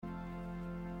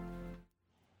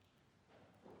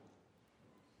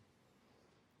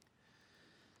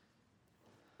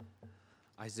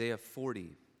Isaiah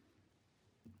 40.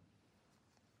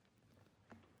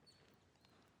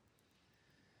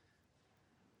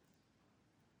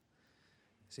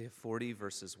 Isaiah 40,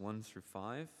 verses 1 through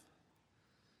 5.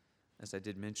 As I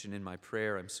did mention in my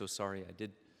prayer, I'm so sorry I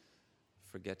did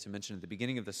forget to mention at the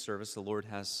beginning of the service, the Lord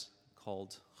has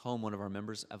called home one of our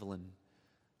members, Evelyn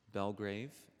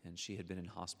Belgrave, and she had been in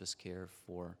hospice care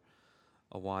for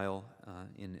a while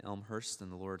in Elmhurst,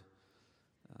 and the Lord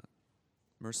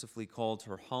mercifully called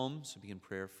her home, so be in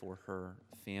prayer for her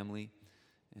family.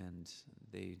 And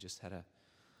they just had a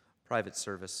private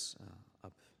service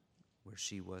up where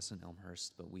she was in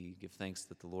Elmhurst, but we give thanks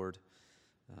that the Lord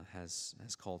has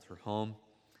called her home,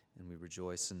 and we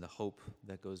rejoice in the hope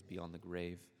that goes beyond the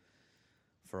grave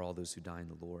for all those who die in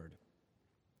the Lord.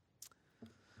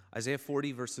 Isaiah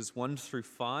 40, verses 1 through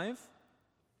 5.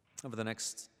 Over the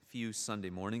next few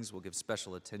Sunday mornings, we'll give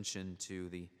special attention to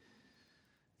the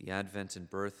advent and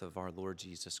birth of our Lord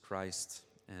Jesus Christ.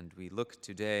 And we look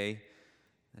today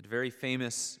at a very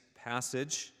famous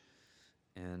passage,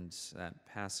 and that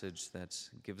passage that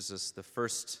gives us the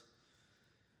first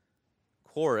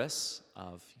chorus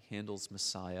of Handel's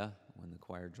Messiah, when the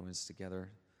choir joins together.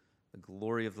 The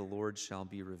glory of the Lord shall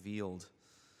be revealed.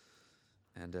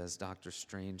 And as Dr.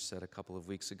 Strange said a couple of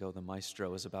weeks ago, the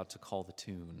maestro is about to call the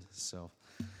tune. So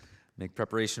make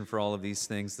preparation for all of these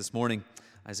things this morning.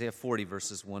 Isaiah 40,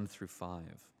 verses 1 through 5.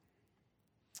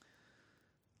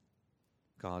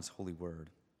 God's holy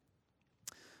word.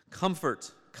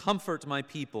 Comfort, comfort my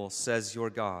people, says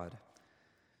your God.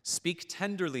 Speak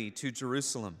tenderly to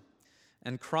Jerusalem,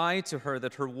 and cry to her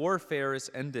that her warfare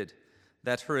is ended,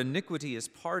 that her iniquity is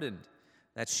pardoned,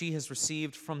 that she has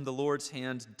received from the Lord's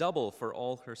hand double for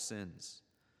all her sins.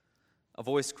 A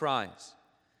voice cries,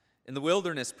 in the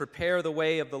wilderness prepare the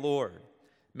way of the Lord.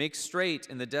 Make straight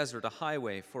in the desert a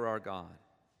highway for our God.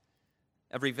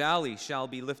 Every valley shall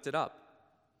be lifted up,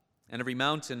 and every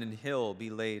mountain and hill be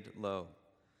laid low.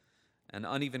 And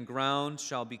uneven ground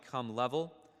shall become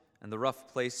level, and the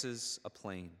rough places a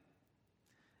plain.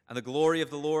 And the glory of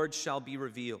the Lord shall be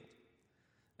revealed,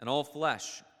 and all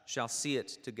flesh shall see it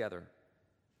together.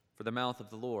 For the mouth of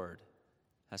the Lord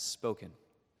has spoken.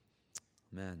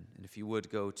 Amen. And if you would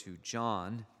go to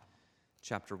John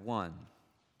chapter 1.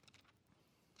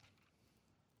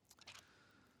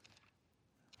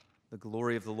 The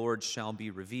glory of the Lord shall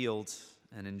be revealed.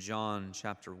 And in John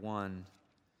chapter 1,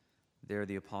 there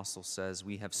the apostle says,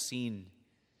 we have seen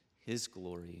his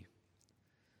glory.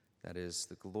 That is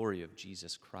the glory of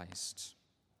Jesus Christ.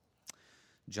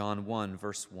 John 1,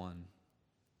 verse 1.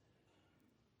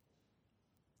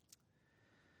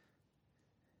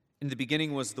 In the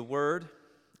beginning was the Word,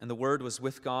 and the Word was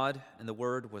with God, and the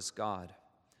Word was God.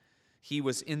 He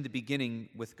was in the beginning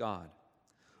with God.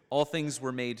 All things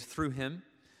were made through him,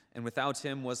 and without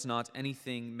him was not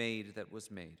anything made that was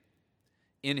made.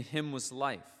 In him was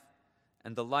life,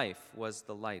 and the life was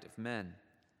the light of men.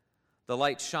 The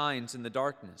light shines in the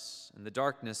darkness, and the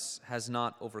darkness has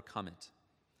not overcome it.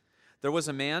 There was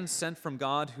a man sent from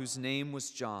God whose name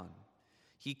was John.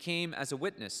 He came as a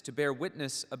witness to bear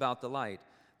witness about the light,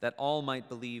 that all might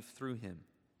believe through him.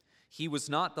 He was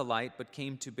not the light, but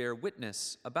came to bear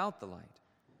witness about the light.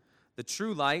 The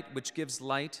true light, which gives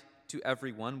light to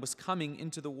everyone, was coming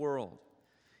into the world.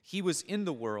 He was in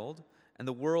the world, and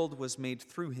the world was made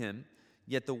through him,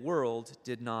 yet the world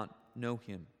did not know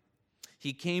him.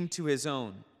 He came to his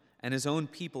own, and his own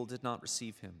people did not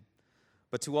receive him.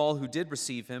 But to all who did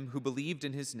receive him, who believed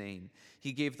in his name,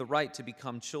 he gave the right to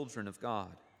become children of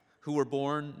God, who were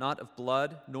born not of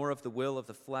blood, nor of the will of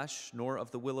the flesh, nor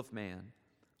of the will of man,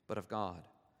 but of God.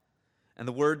 And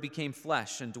the Word became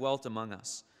flesh and dwelt among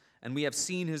us, and we have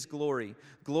seen his glory,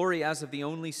 glory as of the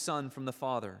only Son from the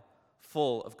Father,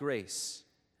 full of grace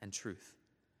and truth.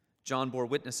 John bore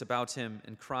witness about him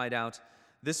and cried out,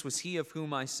 this was he of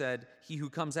whom I said, he who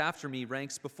comes after me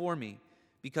ranks before me,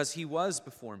 because he was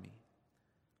before me.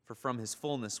 For from his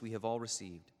fullness we have all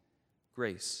received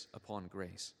grace upon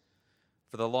grace.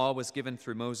 For the law was given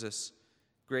through Moses,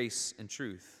 grace and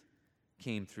truth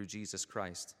came through Jesus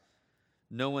Christ.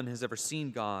 No one has ever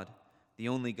seen God, the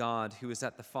only God who is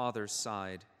at the Father's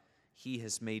side. He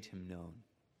has made him known.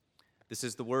 This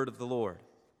is the word of the Lord.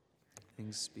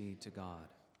 Thanks be to God.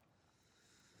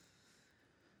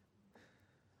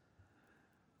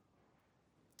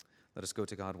 Let us go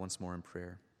to God once more in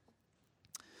prayer.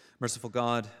 Merciful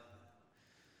God,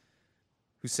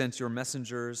 who sent your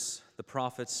messengers, the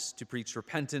prophets, to preach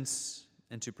repentance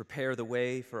and to prepare the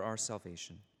way for our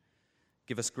salvation,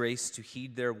 give us grace to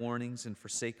heed their warnings and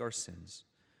forsake our sins,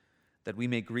 that we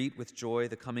may greet with joy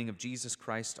the coming of Jesus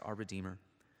Christ, our Redeemer,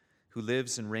 who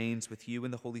lives and reigns with you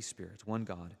in the Holy Spirit, one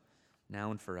God, now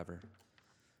and forever.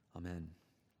 Amen.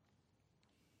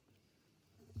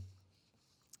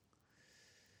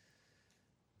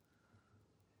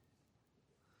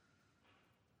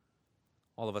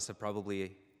 All of us have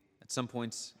probably, at some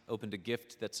points, opened a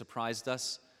gift that surprised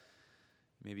us.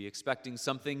 Maybe expecting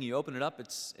something, you open it up,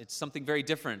 it's something very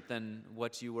different than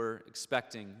what you were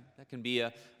expecting. That can be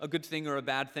a good thing or a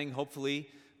bad thing. Hopefully,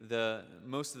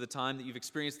 most of the time that you've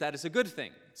experienced that is a good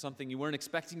thing. Something you weren't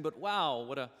expecting, but wow,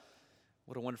 what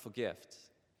a wonderful gift.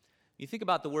 You think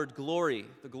about the word glory,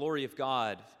 the glory of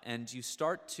God, and you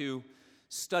start to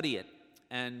study it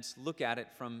and look at it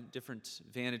from different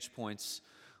vantage points.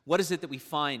 What is it that we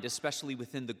find, especially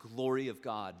within the glory of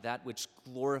God, that which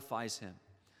glorifies Him?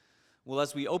 Well,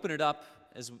 as we open it up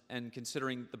and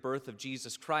considering the birth of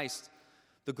Jesus Christ,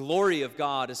 the glory of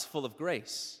God is full of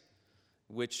grace,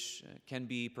 which can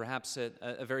be perhaps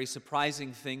a very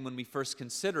surprising thing when we first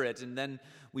consider it, and then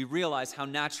we realize how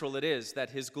natural it is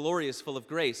that His glory is full of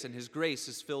grace, and His grace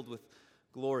is filled with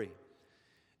glory.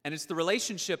 And it's the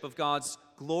relationship of God's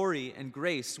glory and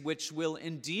grace which will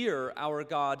endear our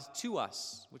God to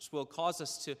us, which will cause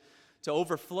us to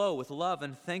overflow with love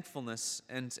and thankfulness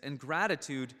and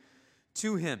gratitude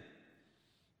to Him.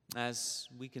 As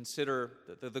we consider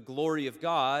the glory of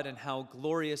God and how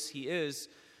glorious He is,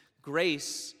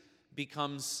 grace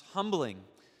becomes humbling.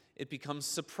 It becomes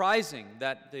surprising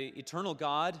that the eternal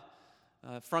God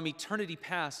from eternity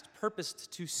past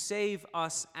purposed to save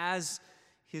us as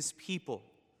His people.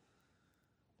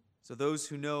 So those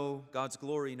who know God's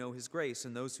glory know His grace,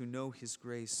 and those who know His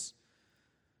grace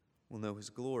will know His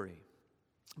glory.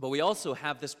 But we also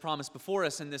have this promise before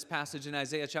us in this passage in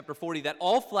Isaiah chapter 40 that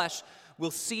all flesh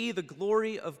will see the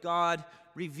glory of God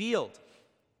revealed.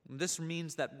 And this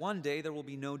means that one day there will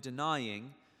be no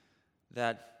denying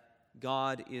that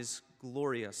God is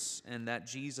glorious and that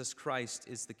Jesus Christ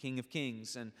is the King of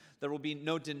Kings, and there will be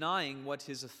no denying what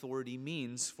His authority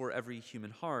means for every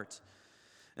human heart.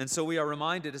 And so we are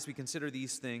reminded as we consider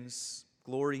these things,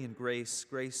 glory and grace,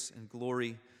 grace and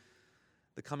glory,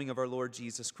 the coming of our Lord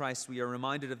Jesus Christ, we are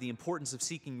reminded of the importance of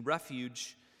seeking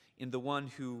refuge in the one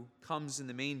who comes in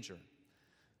the manger.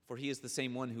 For He is the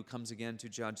same one who comes again to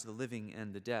judge the living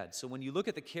and the dead. So when you look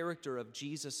at the character of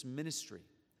Jesus' ministry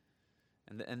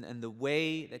and the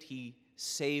way that He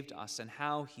saved us and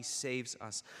how He saves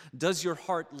us, does your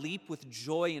heart leap with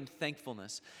joy and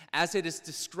thankfulness? As it is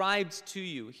described to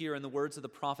you here in the words of the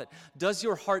prophet, does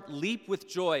your heart leap with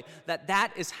joy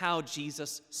that is how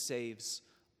Jesus saves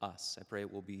us? I pray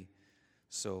it will be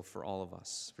so for all of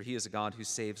us, for He is a God who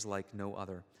saves like no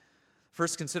other.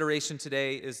 First consideration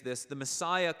today is this: the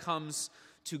Messiah comes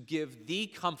to give the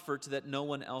comfort that no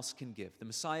one else can give. The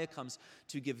Messiah comes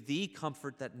to give the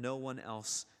comfort that no one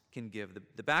else can give.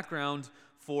 The background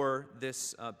for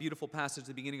this beautiful passage at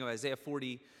the beginning of Isaiah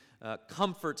 40,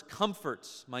 comfort, comfort,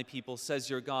 my people,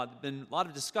 says your God. There's been a lot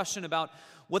of discussion about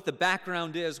what the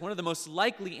background is. One of the most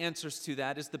likely answers to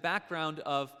that is the background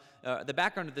of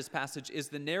this passage is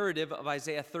the narrative of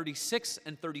Isaiah 36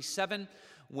 and 37,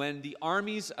 when the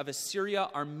armies of Assyria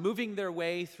are moving their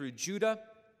way through Judah.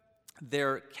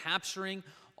 They're capturing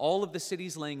all of the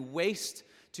cities, laying waste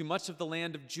to much of the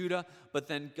land of Judah, but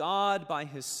then God, by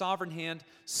His sovereign hand,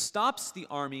 stops the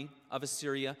army of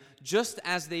Assyria just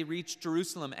as they reach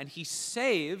Jerusalem, and He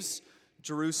saves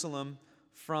Jerusalem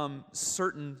from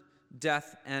certain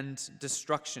death and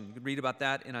destruction. You can read about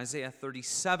that in Isaiah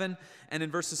 37, and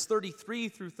in verses 33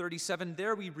 through 37,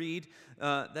 there we read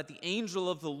that the angel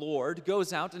of the Lord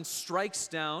goes out and strikes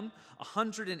down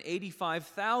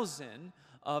 185,000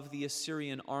 of the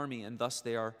Assyrian army, and thus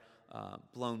they are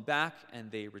blown back and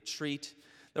they retreat.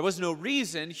 There was no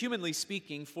reason, humanly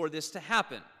speaking, for this to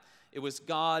happen. It was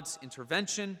God's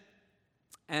intervention,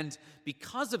 and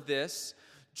because of this,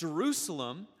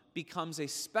 Jerusalem becomes a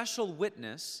special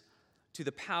witness to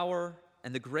the power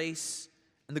and the grace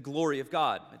and the glory of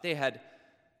God. They had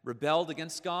rebelled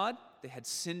against God. They had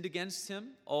sinned against Him.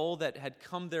 All that had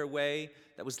come their way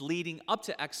that was leading up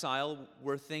to exile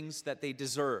were things that they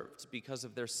deserved because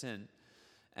of their sin.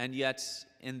 And yet,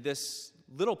 in this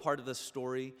little part of the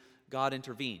story, God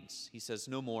intervenes. He says,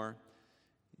 no more.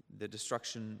 The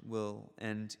destruction will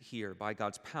end here. By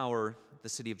God's power, the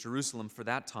city of Jerusalem for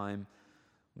that time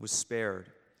was spared.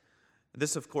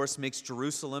 This, of course, makes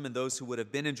Jerusalem and those who would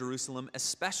have been in Jerusalem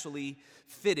especially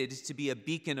fitted to be a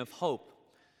beacon of hope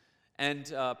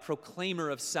and proclaimer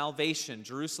of salvation.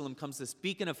 Jerusalem comes this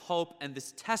beacon of hope and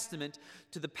this testament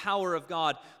to the power of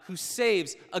God who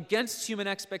saves against human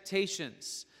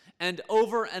expectations and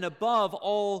over and above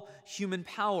all human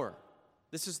power.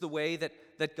 This is the way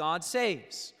that God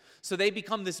saves. So they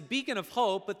become this beacon of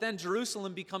hope, but then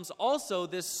Jerusalem becomes also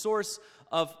this source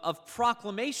of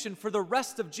proclamation for the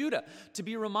rest of Judah, to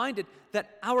be reminded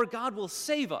that our God will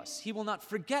save us. He will not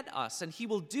forget us, and he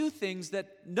will do things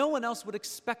that no one else would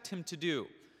expect him to do.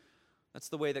 That's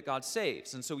the way that God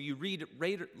saves. And so you read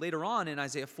later on in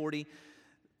Isaiah 40,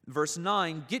 verse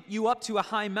 9, "Get you up to a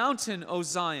high mountain, O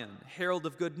Zion, herald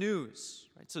of good news."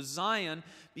 Right? So Zion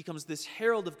becomes this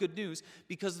herald of good news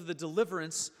because of the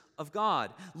deliverance of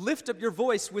God. "Lift up your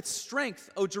voice with strength,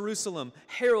 O Jerusalem,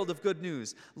 herald of good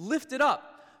news. Lift it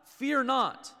up, fear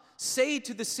not. Say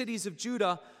to the cities of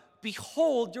Judah,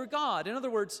 behold your God." In other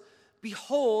words,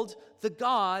 behold the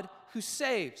God who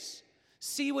saves.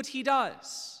 See what he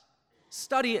does.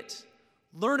 Study it,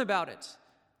 learn about it,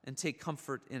 and take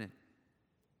comfort in it.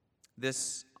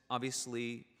 This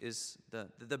obviously is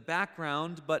the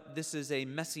background, but this is a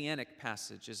messianic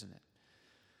passage, isn't it?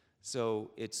 So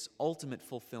its ultimate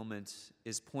fulfillment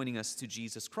is pointing us to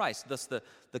Jesus Christ. Thus,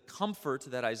 the comfort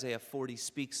that Isaiah 40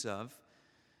 speaks of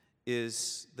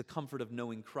is the comfort of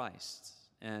knowing Christ.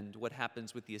 And what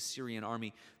happens with the Assyrian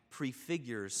army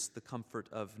prefigures the comfort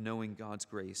of knowing God's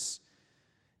grace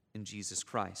in Jesus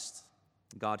Christ.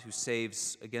 God who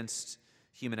saves against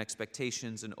human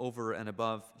expectations and over and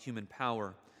above human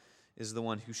power is the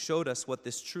one who showed us what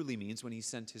this truly means when he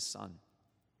sent his Son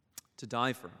to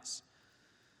die for us.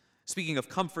 Speaking of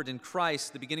comfort in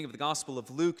Christ, the beginning of the Gospel of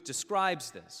Luke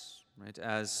describes this, right?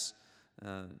 As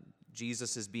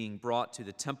Jesus is being brought to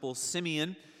the temple,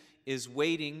 Simeon is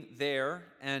waiting there,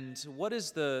 and what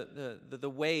is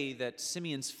the way that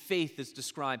Simeon's faith is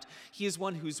described? He is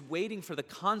one who's waiting for the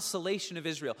consolation of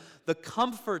Israel, the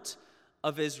comfort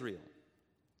of Israel,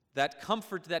 that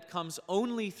comfort that comes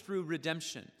only through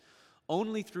redemption,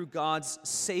 only through God's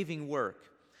saving work.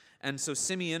 And so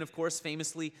Simeon, of course,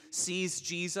 famously sees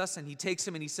Jesus, and he takes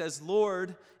him and he says,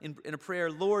 "Lord," in a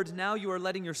prayer, "Lord, now you are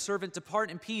letting your servant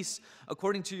depart in peace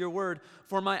according to your word,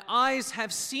 for my eyes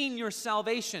have seen your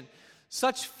salvation."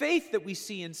 Such faith that we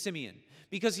see in Simeon,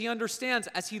 because he understands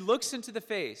as he looks into the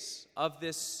face of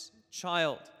this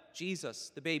child, Jesus,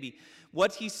 the baby,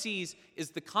 what he sees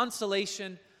is the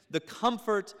consolation, the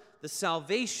comfort, the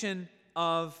salvation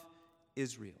of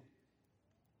Israel.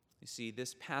 You see,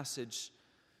 this passage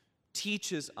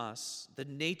teaches us the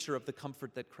nature of the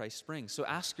comfort that Christ brings. So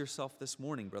ask yourself this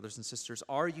morning, brothers and sisters,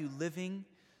 are you living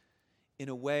in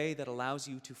a way that allows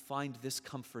you to find this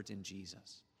comfort in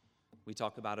Jesus? We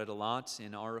talk about it a lot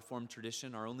in our Reformed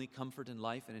tradition, our only comfort in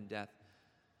life and in death,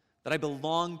 that I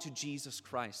belong to Jesus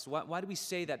Christ. Why do we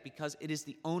say that? Because it is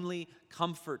the only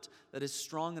comfort that is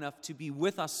strong enough to be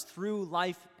with us through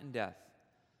life and death.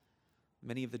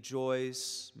 Many of the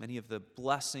joys, many of the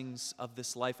blessings of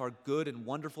this life are good and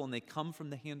wonderful, and they come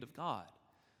from the hand of God.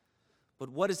 But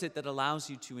what is it that allows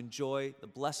you to enjoy the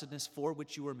blessedness for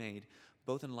which you were made,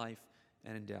 both in life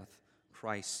and in death?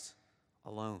 Christ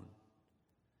alone.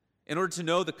 In order to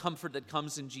know the comfort that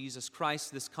comes in Jesus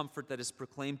Christ, this comfort that is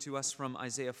proclaimed to us from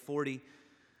Isaiah 40,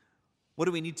 what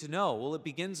do we need to know? Well, it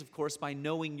begins, of course, by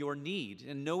knowing your need.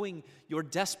 And knowing your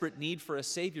desperate need for a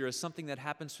Savior is something that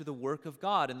happens through the work of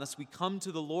God. Unless we come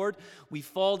to the Lord, we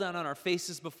fall down on our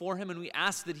faces before Him and we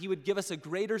ask that He would give us a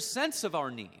greater sense of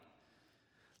our need.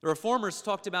 The Reformers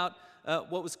talked about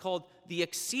what was called the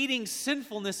exceeding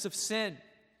sinfulness of sin.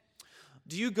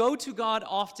 Do you go to God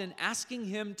often asking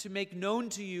Him to make known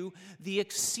to you the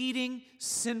exceeding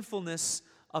sinfulness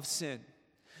of sin?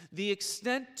 The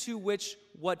extent to which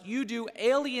what you do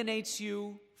alienates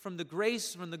you from the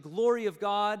grace, from the glory of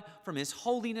God, from His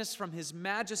holiness, from His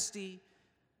majesty.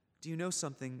 Do you know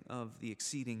something of the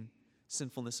exceeding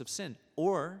sinfulness of sin?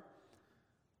 Or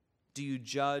do you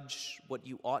judge what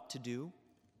you ought to do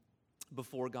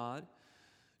before God?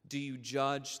 Do you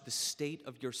judge the state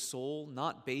of your soul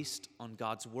not based on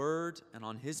God's word and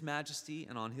on His majesty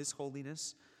and on His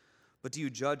holiness, but do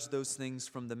you judge those things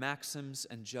from the maxims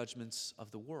and judgments of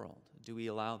the world? Do we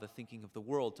allow the thinking of the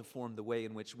world to form the way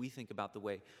in which we think about the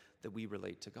way that we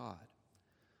relate to God?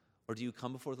 Or do you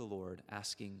come before the Lord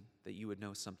asking that you would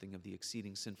know something of the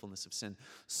exceeding sinfulness of sin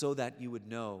so that you would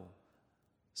know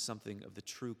something of the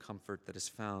true comfort that is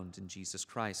found in Jesus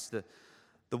Christ?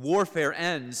 The warfare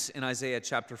ends in Isaiah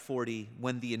chapter 40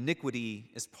 when the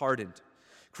iniquity is pardoned.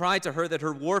 Cry to her that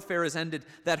her warfare is ended,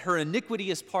 that her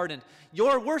iniquity is pardoned.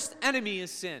 Your worst enemy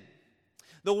is sin.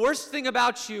 The worst thing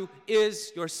about you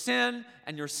is your sin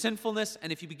and your sinfulness, and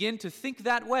if you begin to think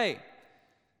that way,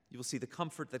 you will see the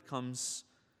comfort that comes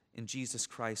in Jesus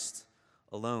Christ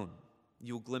alone.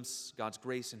 You will glimpse God's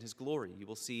grace and His glory. You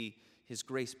will see His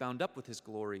grace bound up with His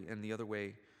glory and the other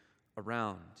way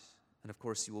around. And of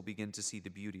course, you will begin to see the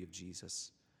beauty of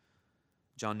Jesus.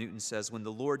 John Newton says, when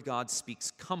the Lord God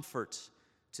speaks comfort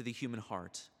to the human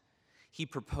heart, he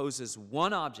proposes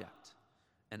one object,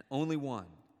 and only one,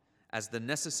 as the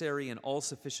necessary and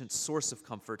all-sufficient source of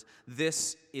comfort.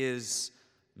 This is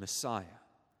Messiah.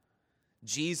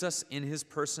 Jesus in his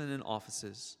person and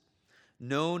offices,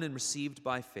 known and received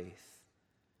by faith,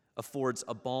 affords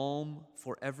a balm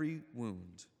for every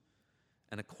wound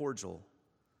and a cordial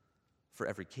for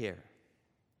every care.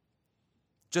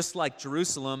 Just like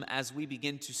Jerusalem, as we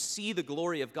begin to see the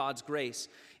glory of God's grace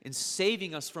in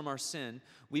saving us from our sin,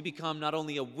 we become not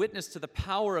only a witness to the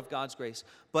power of God's grace,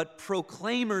 but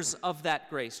proclaimers of that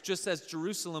grace, just as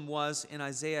Jerusalem was in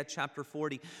Isaiah chapter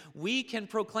 40. We can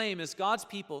proclaim, as God's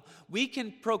people, we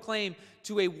can proclaim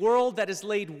to a world that is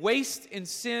laid waste in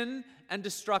sin and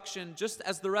destruction, just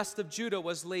as the rest of Judah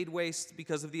was laid waste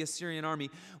because of the Assyrian army.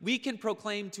 We can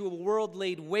proclaim to a world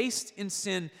laid waste in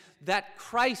sin that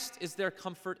Christ is their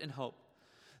comfort and hope,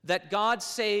 that God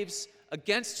saves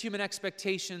against human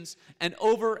expectations and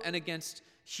over and against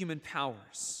human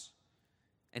powers.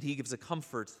 And he gives a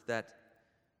comfort that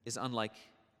is unlike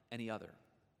any other.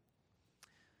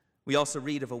 We also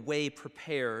read of a way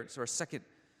prepared. So our second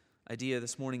idea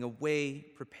this morning, a way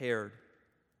prepared.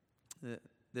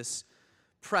 This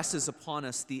presses upon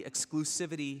us the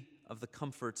exclusivity of the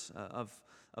comfort of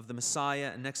the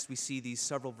Messiah. And next we see these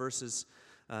several verses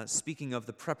speaking of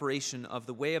the preparation of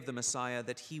the way of the Messiah,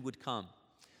 that he would come.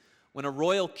 When a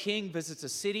royal king visits a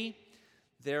city,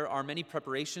 there are many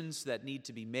preparations that need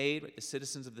to be made. The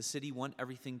citizens of the city want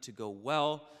everything to go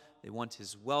well. They want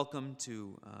his welcome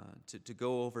to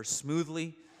go over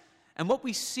smoothly. And what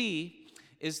we see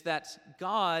is that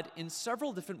God, in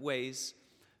several different ways,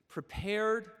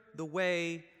 prepared the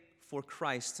way for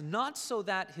Christ, not so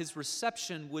that his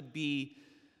reception would be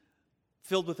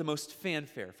filled with the most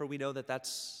fanfare, for we know that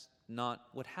that's not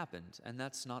what happened, and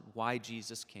that's not why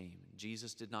Jesus came.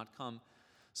 Jesus did not come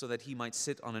so that he might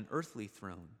sit on an earthly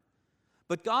throne.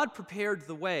 But God prepared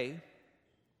the way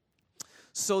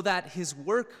so that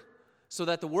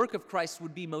the work of Christ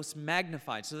would be most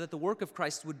magnified, so that the work of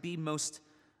Christ would be most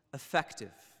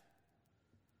effective.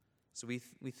 So we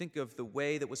think of the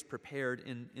way that was prepared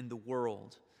in the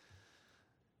world.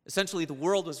 Essentially, the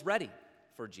world was ready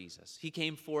for Jesus. He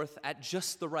came forth at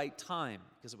just the right time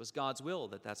because it was God's will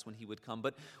that that's when he would come.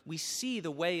 But we see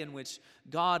the way in which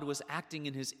God was acting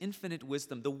in his infinite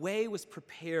wisdom. The way was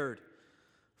prepared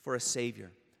for a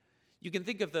Savior. You can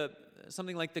think of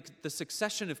something like the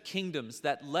succession of kingdoms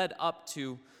that led up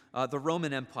to the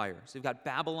Roman Empire. So you've got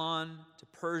Babylon to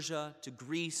Persia to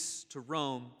Greece to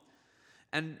Rome.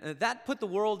 And that put the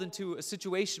world into a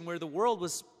situation where the world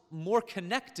was more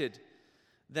connected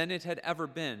than it had ever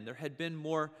been. There had been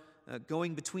more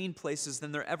going between places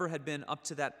than there ever had been up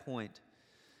to that point.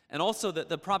 And also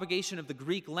the propagation of the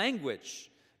Greek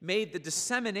language made the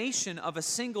dissemination of a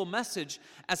single message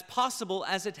as possible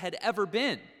as it had ever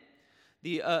been.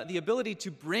 The ability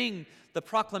to bring the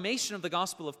proclamation of the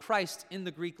gospel of Christ in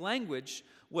the Greek language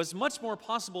was much more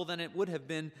possible than it would have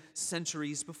been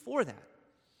centuries before that.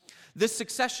 This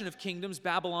succession of kingdoms,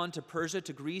 Babylon to Persia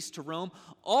to Greece to Rome,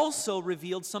 also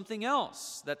revealed something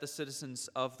else that the citizens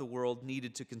of the world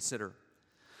needed to consider.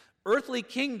 Earthly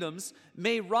kingdoms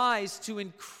may rise to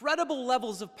incredible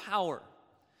levels of power,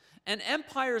 and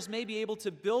empires may be able to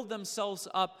build themselves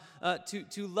up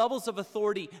to levels of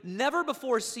authority never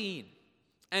before seen,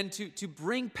 and to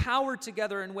bring power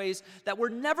together in ways that were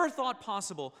never thought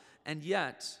possible, and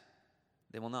yet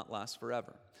they will not last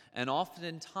forever. And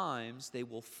oftentimes they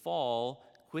will fall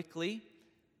quickly,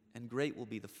 and great will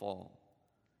be the fall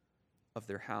of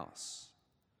their house.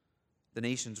 The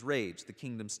nations rage, the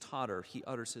kingdoms totter, he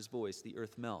utters his voice, the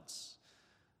earth melts.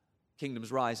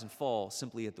 Kingdoms rise and fall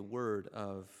simply at the word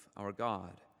of our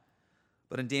God.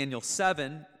 But in Daniel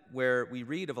 7, where we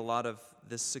read of a lot of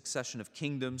this succession of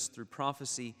kingdoms through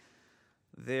prophecy,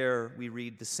 there we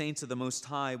read, the saints of the Most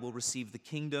High will receive the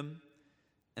kingdom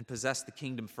and possess the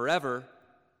kingdom forever,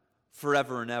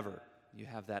 forever and ever. You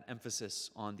have that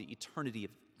emphasis on the eternity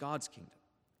of God's kingdom.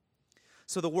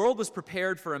 So the world was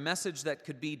prepared for a message that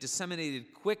could be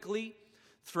disseminated quickly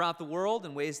throughout the world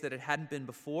in ways that it hadn't been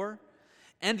before.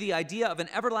 And the idea of an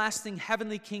everlasting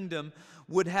heavenly kingdom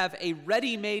would have a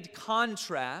ready-made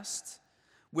contrast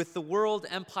with the world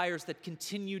empires that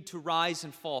continued to rise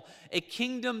and fall. A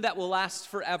kingdom that will last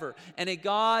forever, and a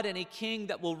God and a king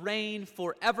that will reign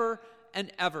forever and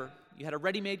ever. You had a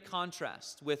ready-made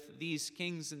contrast with these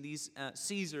kings and these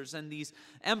Caesars and these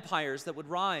empires that would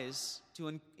rise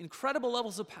to incredible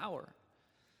levels of power.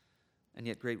 And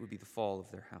yet great would be the fall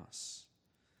of their house.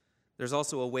 There's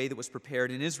also a way that was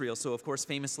prepared in Israel. So, of course,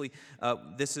 famously,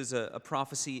 this is a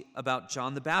prophecy about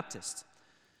John the Baptist.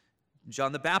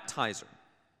 John the Baptizer,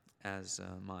 as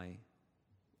my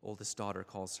oldest daughter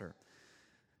calls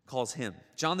him.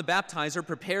 John the Baptizer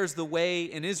prepares the way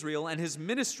in Israel, and his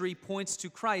ministry points to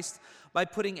Christ by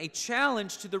putting a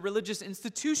challenge to the religious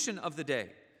institution of the day.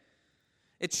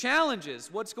 It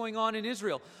challenges what's going on in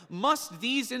Israel. Must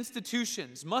these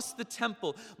institutions, must the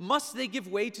temple, must they give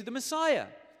way to the Messiah?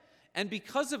 And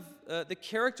because of the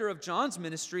character of John's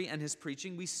ministry and his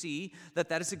preaching, we see that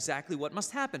that is exactly what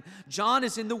must happen. John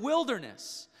is in the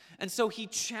wilderness, and so he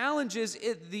challenges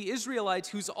the Israelites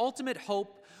whose ultimate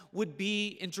hope would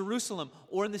be in Jerusalem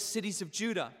or in the cities of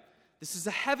Judah. This is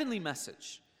a heavenly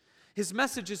message. His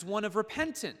message is one of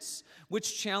repentance,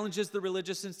 which challenges the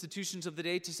religious institutions of the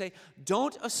day to say,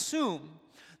 don't assume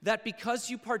that because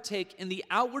you partake in the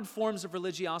outward forms of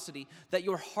religiosity, that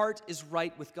your heart is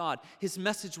right with God. His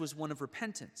message was one of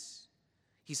repentance.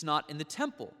 He's not in the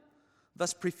temple,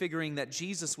 thus prefiguring that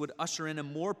Jesus would usher in a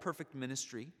more perfect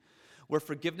ministry where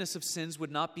forgiveness of sins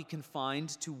would not be confined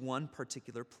to one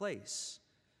particular place.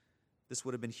 This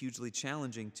would have been hugely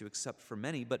challenging to accept for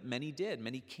many, but many did.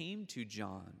 Many came to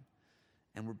John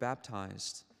and were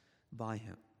baptized by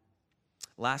him.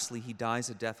 Lastly, he dies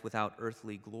a death without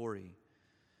earthly glory.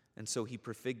 And so he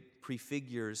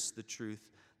prefigures the truth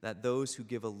that those who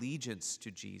give allegiance to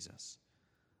Jesus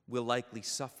will likely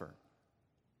suffer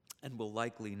and will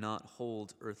likely not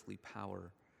hold earthly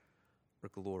power or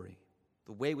glory.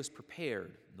 The way was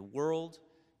prepared in the world,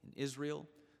 in Israel,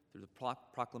 through the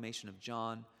proclamation of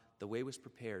John. The way was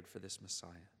prepared for this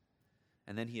Messiah.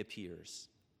 And then he appears.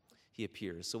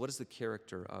 So what is the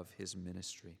character of his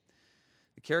ministry?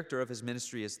 The character of his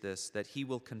ministry is this, that he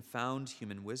will confound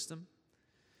human wisdom,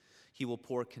 he will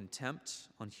pour contempt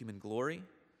on human glory,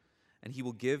 and he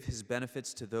will give his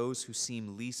benefits to those who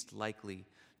seem least likely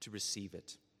to receive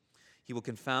it. He will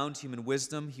confound human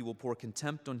wisdom, he will pour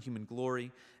contempt on human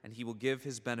glory, and he will give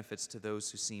his benefits to those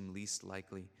who seem least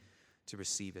likely to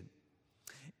receive it.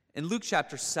 In Luke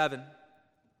chapter 7,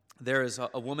 there is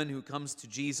a woman who comes to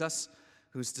Jesus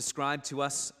who's described to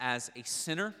us as a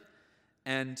sinner,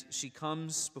 and she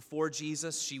comes before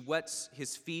Jesus. She wets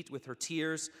his feet with her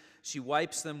tears. She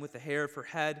wipes them with the hair of her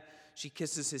head. She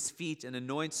kisses his feet and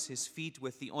anoints his feet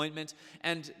with the ointment.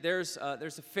 And there's a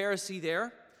Pharisee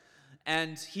there,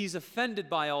 and he's offended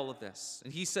by all of this.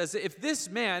 And he says,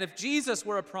 if Jesus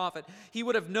were a prophet, he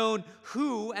would have known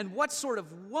who and what sort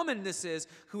of woman this is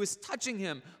who is touching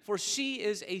him, for she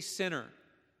is a sinner.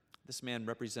 This man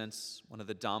represents one of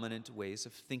the dominant ways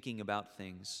of thinking about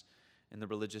things in the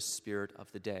religious spirit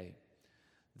of the day.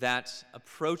 That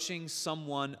approaching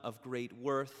someone of great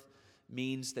worth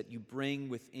means that you bring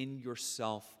within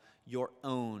yourself your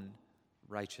own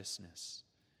righteousness.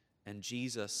 And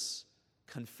Jesus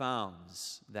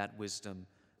confounds that wisdom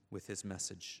with his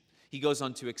message. He goes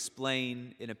on to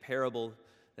explain in a parable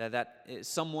that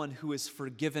someone who is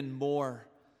forgiven more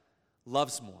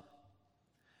loves more.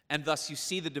 And thus you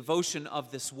see the devotion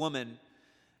of this woman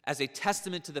as a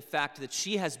testament to the fact that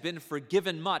she has been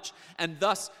forgiven much, and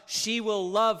thus she will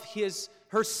love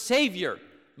her Savior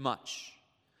much.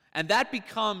 And that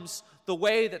becomes the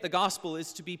way that the gospel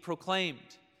is to be proclaimed.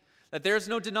 That there is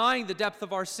no denying the depth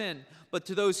of our sin, but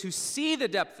to those who see the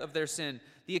depth of their sin,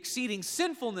 the exceeding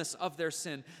sinfulness of their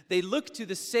sin, they look to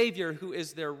the Savior who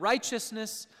is their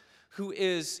righteousness, who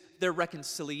is their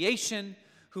reconciliation,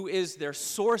 who is their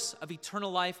source of eternal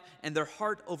life, and their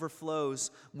heart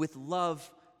overflows with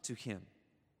love to him.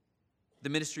 The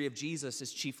ministry of Jesus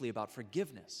is chiefly about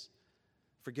forgiveness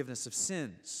of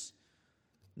sins,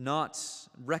 not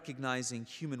recognizing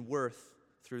human worth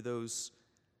through those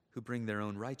who bring their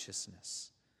own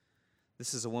righteousness.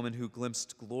 This is a woman who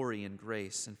glimpsed glory and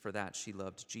grace, and for that she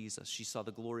loved Jesus. She saw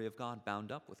the glory of God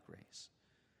bound up with grace.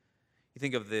 You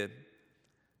think of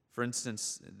for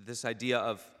instance, this idea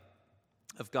of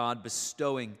God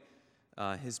bestowing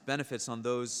his benefits on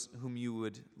those whom you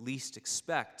would least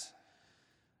expect.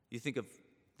 You think of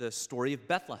the story of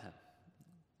Bethlehem.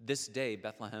 This day,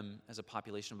 Bethlehem has a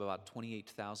population of about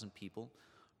 28,000 people,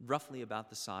 roughly about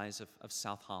the size of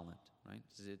South Holland, right?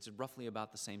 It's roughly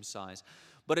about the same size.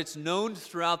 But it's known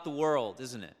throughout the world,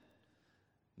 isn't it?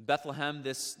 Bethlehem,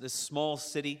 this small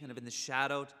city, kind of in the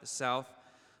shadow to the south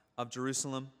of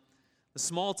Jerusalem, a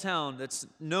small town that's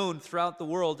known throughout the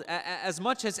world as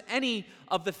much as any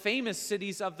of the famous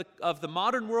cities of the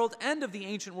modern world and of the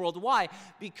ancient world. Why?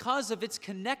 Because of its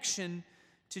connection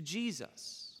to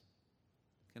Jesus.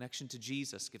 Connection to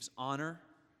Jesus gives honor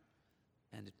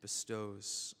and it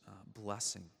bestows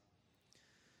blessing.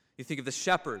 You think of the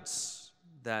shepherds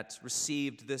that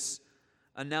received this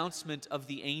announcement of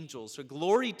the angels, or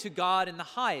glory to God in the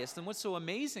highest. And what's so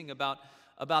amazing about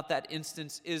that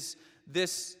instance is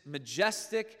this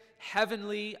majestic,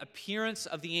 heavenly appearance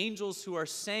of the angels who are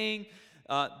saying,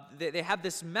 they have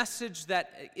this message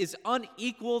that is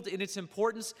unequaled in its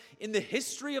importance in the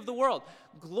history of the world.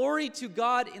 Glory to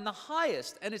God in the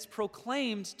highest, and it's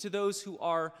proclaimed to those who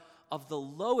are of the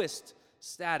lowest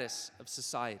status of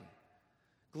society.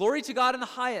 Glory to God in the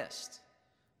highest,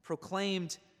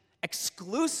 proclaimed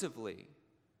exclusively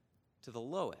to the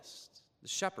lowest. The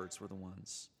shepherds were the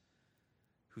ones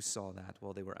who saw that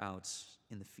while they were out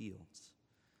in the fields.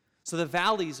 So the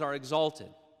valleys are exalted.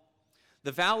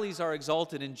 The valleys are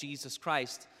exalted in Jesus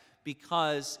Christ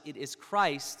because it is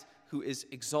Christ who is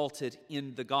exalted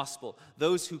in the gospel.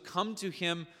 Those who come to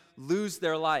him lose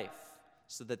their life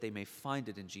so that they may find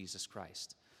it in Jesus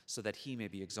Christ, so that he may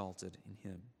be exalted in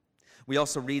him. We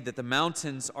also read that the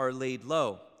mountains are laid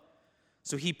low.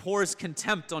 So he pours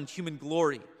contempt on human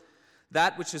glory.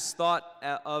 That which is thought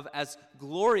of as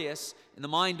glorious in the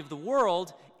mind of the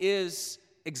world is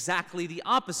exactly the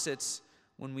opposite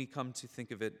when we come to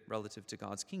think of it relative to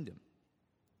God's kingdom.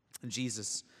 And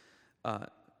Jesus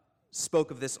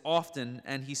spoke of this often,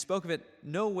 and he spoke of it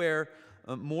nowhere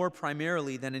more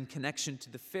primarily than in connection to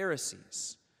the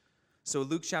Pharisees. So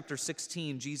Luke chapter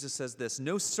 16, Jesus says this,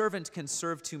 "No servant can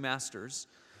serve two masters,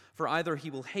 for either he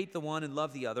will hate the one and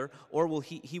love the other, or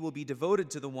he will be devoted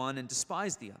to the one and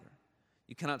despise the other.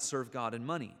 You cannot serve God and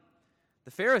money."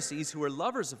 The Pharisees, who were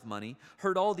lovers of money,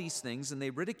 heard all these things, and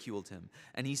they ridiculed him.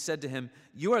 And he said to him,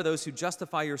 "You are those who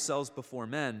justify yourselves before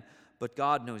men, but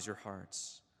God knows your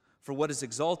hearts. For what is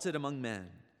exalted among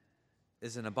men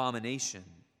is an abomination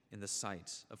in the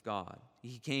sight of God."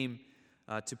 He came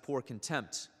to pour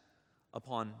contempt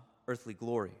upon earthly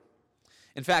glory.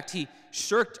 In fact, he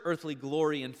shirked earthly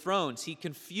glory and thrones. He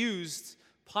confused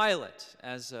Pilate,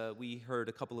 as we heard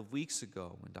a couple of weeks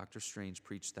ago when Dr. Strange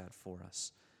preached that for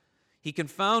us. He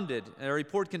he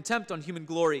poured contempt on human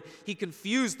glory. He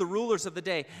confused the rulers of the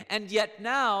day. And yet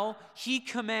now he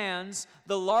commands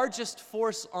the largest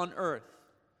force on earth.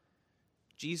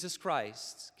 Jesus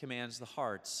Christ commands the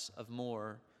hearts of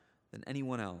more than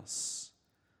anyone else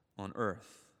on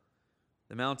earth.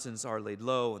 The mountains are laid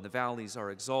low and the valleys are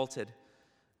exalted.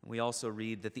 And we also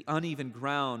read that the uneven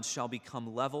ground shall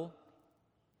become level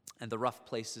and the rough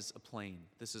places a plain.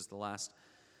 This is the last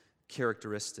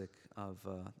characteristic of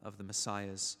the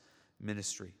Messiah's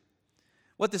ministry.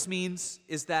 What this means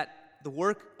is that the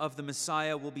work of the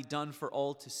Messiah will be done for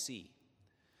all to see,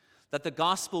 that the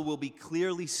gospel will be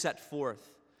clearly set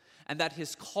forth, and that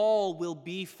his call will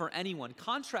be for anyone.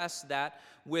 Contrast that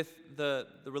with the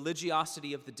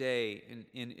religiosity of the day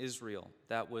in Israel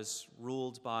that was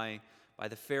ruled by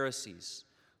the Pharisees,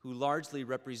 who largely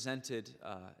represented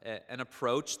an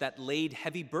approach that laid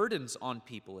heavy burdens on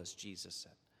people, as Jesus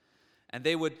said. And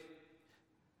they would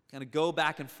kind of go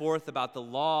back and forth about the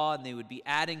law, and they would be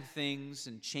adding things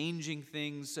and changing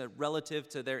things relative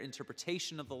to their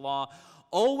interpretation of the law,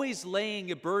 always laying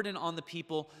a burden on the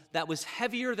people that was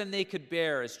heavier than they could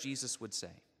bear, as Jesus would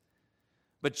say.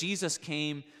 But Jesus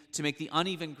came to make the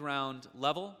uneven ground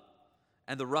level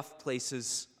and the rough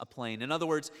places a plain. In other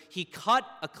words, he cut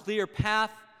a clear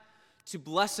path to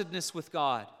blessedness with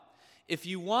God. If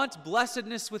you want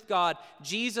blessedness with God,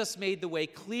 Jesus made the way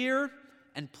clear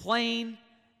and plain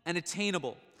and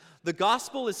attainable. The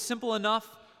gospel is simple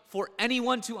enough for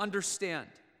anyone to understand.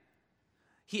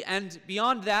 And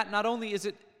beyond that, not only is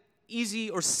it easy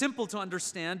or simple to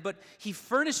understand, but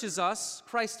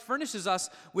Christ furnishes us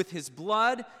with his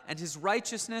blood and his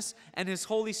righteousness and his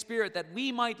Holy Spirit that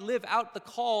we might live out the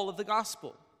call of the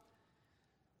gospel.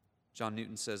 John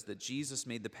Newton says that Jesus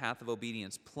made the path of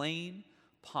obedience plain,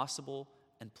 possible,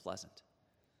 and pleasant.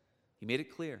 He made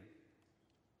it clear.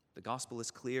 The gospel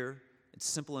is clear. It's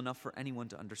simple enough for anyone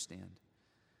to understand.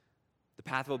 The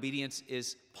path of obedience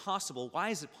is possible. Why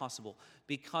is it possible?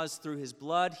 Because through his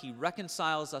blood, he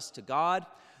reconciles us to God.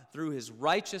 Through his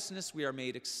righteousness, we are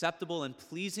made acceptable and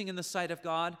pleasing in the sight of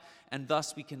God, and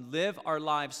thus we can live our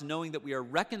lives knowing that we are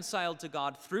reconciled to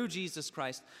God through Jesus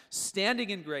Christ, standing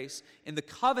in grace, in the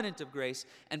covenant of grace,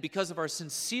 and because of our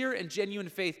sincere and genuine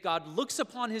faith, God looks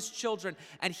upon his children,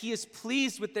 and he is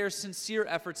pleased with their sincere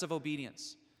efforts of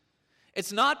obedience.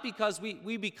 It's not because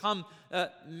we become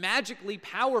magically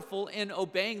powerful in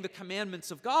obeying the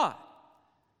commandments of God,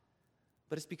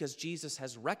 but it's because Jesus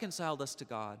has reconciled us to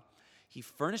God. He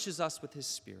furnishes us with his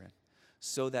Spirit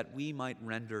so that we might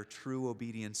render true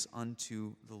obedience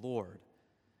unto the Lord.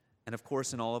 And of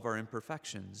course, in all of our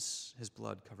imperfections, his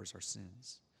blood covers our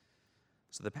sins.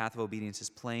 So the path of obedience is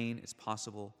plain, it's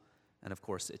possible, and of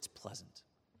course, it's pleasant.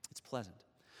 It's pleasant.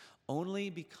 Only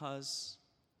because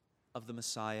of the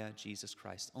Messiah, Jesus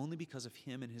Christ, only because of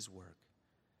him and his work,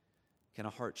 can a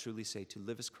heart truly say, to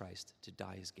live is Christ, to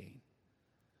die is gain.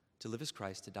 To live as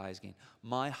Christ, to die as gain.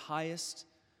 My highest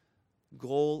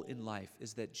goal in life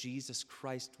is that Jesus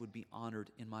Christ would be honored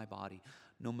in my body,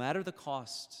 no matter the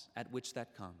cost at which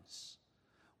that comes.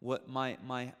 What my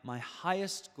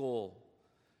highest goal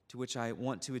to which I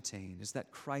want to attain is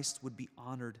that Christ would be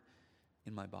honored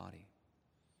in my body.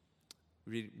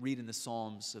 Read in the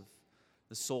Psalms of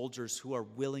the soldiers who are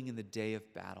willing in the day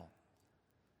of battle.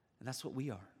 And that's what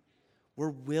we are. We're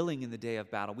willing in the day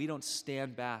of battle. We don't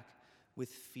stand back with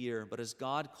fear, but as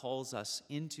God calls us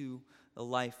into the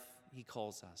life He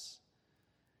calls us,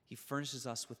 He furnishes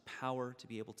us with power to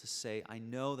be able to say, I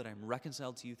know that I'm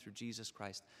reconciled to you through Jesus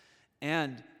Christ,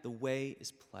 and the way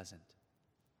is pleasant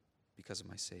because of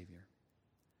my Savior.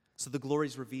 So the glory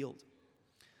is revealed.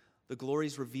 The glory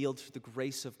is revealed through the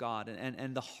grace of God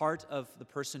and the heart of the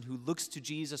person who looks to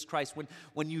Jesus Christ.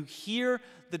 When you hear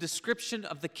the description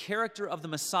of the character of the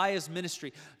Messiah's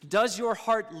ministry, does your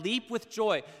heart leap with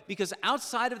joy? Because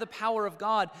outside of the power of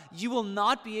God, you will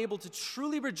not be able to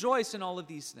truly rejoice in all of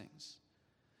these things.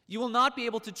 You will not be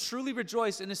able to truly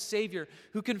rejoice in a Savior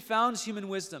who confounds human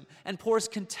wisdom and pours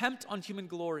contempt on human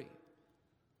glory.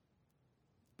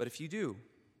 But if you do,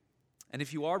 and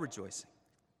if you are rejoicing,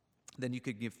 then you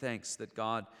could give thanks that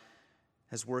God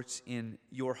has worked in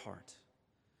your heart.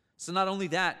 So not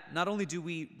only do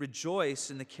we rejoice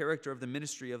in the character of the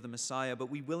ministry of the Messiah, but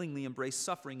we willingly embrace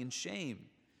suffering and shame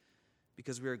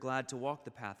because we are glad to walk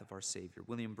the path of our Savior.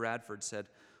 William Bradford said,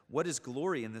 "What is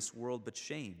glory in this world but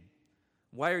shame?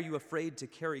 Why are you afraid to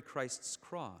carry Christ's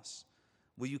cross?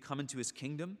 Will you come into His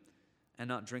kingdom and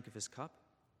not drink of His cup?"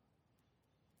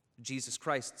 Jesus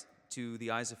Christ, to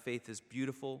the eyes of faith, is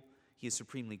beautiful. He is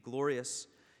supremely glorious.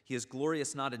 He is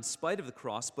glorious not in spite of the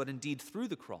cross, but indeed through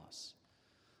the cross.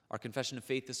 Our confession of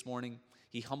faith this morning,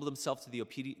 He humbled Himself to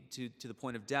the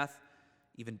point of death,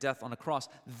 even death on a cross.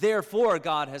 Therefore,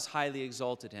 God has highly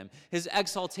exalted Him. His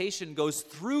exaltation goes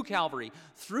through Calvary,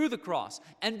 through the cross,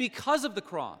 and because of the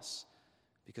cross,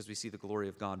 because we see the glory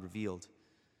of God revealed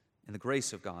in the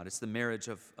grace of God. It's the marriage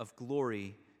of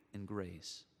glory and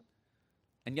grace.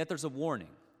 And yet there's a warning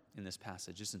in this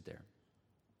passage, isn't there?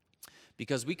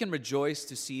 Because we can rejoice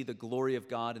to see the glory of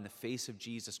God in the face of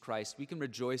Jesus Christ. We can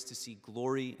rejoice to see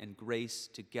glory and grace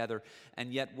together.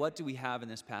 And yet, what do we have in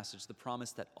this passage? The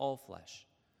promise that all flesh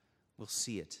will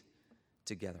see it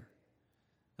together.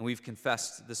 And we've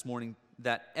confessed this morning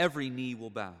that every knee will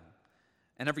bow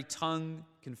and every tongue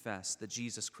confess that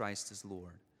Jesus Christ is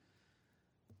Lord.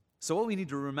 So what we need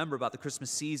to remember about the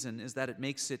Christmas season is that it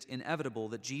makes it inevitable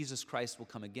that Jesus Christ will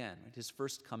come again. Right? His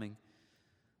first coming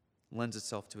lends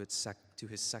itself to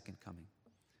His second coming.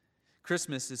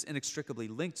 Christmas is inextricably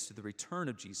linked to the return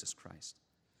of Jesus Christ.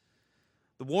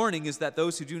 The warning is that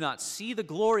those who do not see the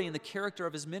glory and the character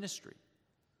of His ministry,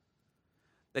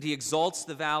 that He exalts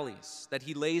the valleys, that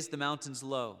He lays the mountains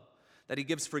low, that He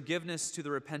gives forgiveness to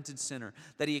the repentant sinner,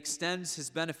 that He extends His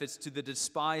benefits to the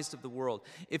despised of the world.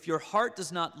 If your heart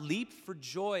does not leap for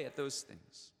joy at those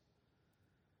things,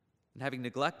 and having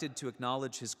neglected to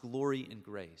acknowledge His glory and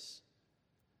grace,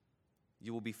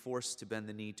 you will be forced to bend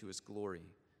the knee to His glory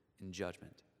in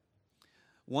judgment.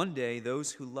 One day,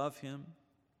 those who love Him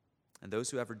and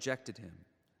those who have rejected Him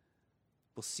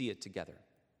will see it together.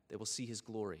 They will see His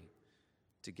glory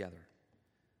together.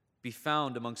 Be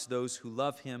found amongst those who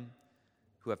love Him,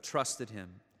 who have trusted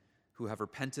Him, who have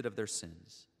repented of their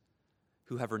sins,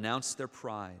 who have renounced their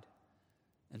pride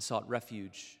and sought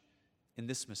refuge in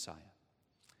this Messiah.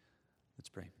 Let's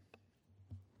pray.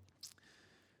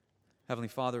 Heavenly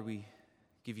Father, we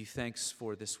give You thanks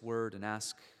for this word and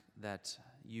ask that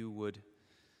You would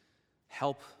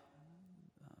help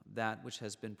that which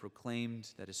has been proclaimed,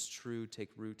 that is true, take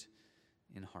root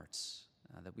in hearts,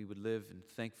 that we would live in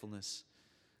thankfulness,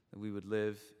 that we would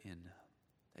live in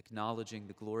acknowledging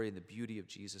the glory and the beauty of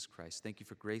Jesus Christ. Thank You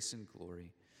for grace and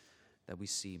glory that we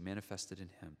see manifested in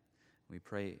Him. We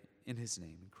pray in His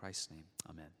name, in Christ's name.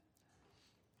 Amen.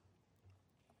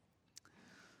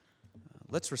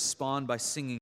 Let's respond by singing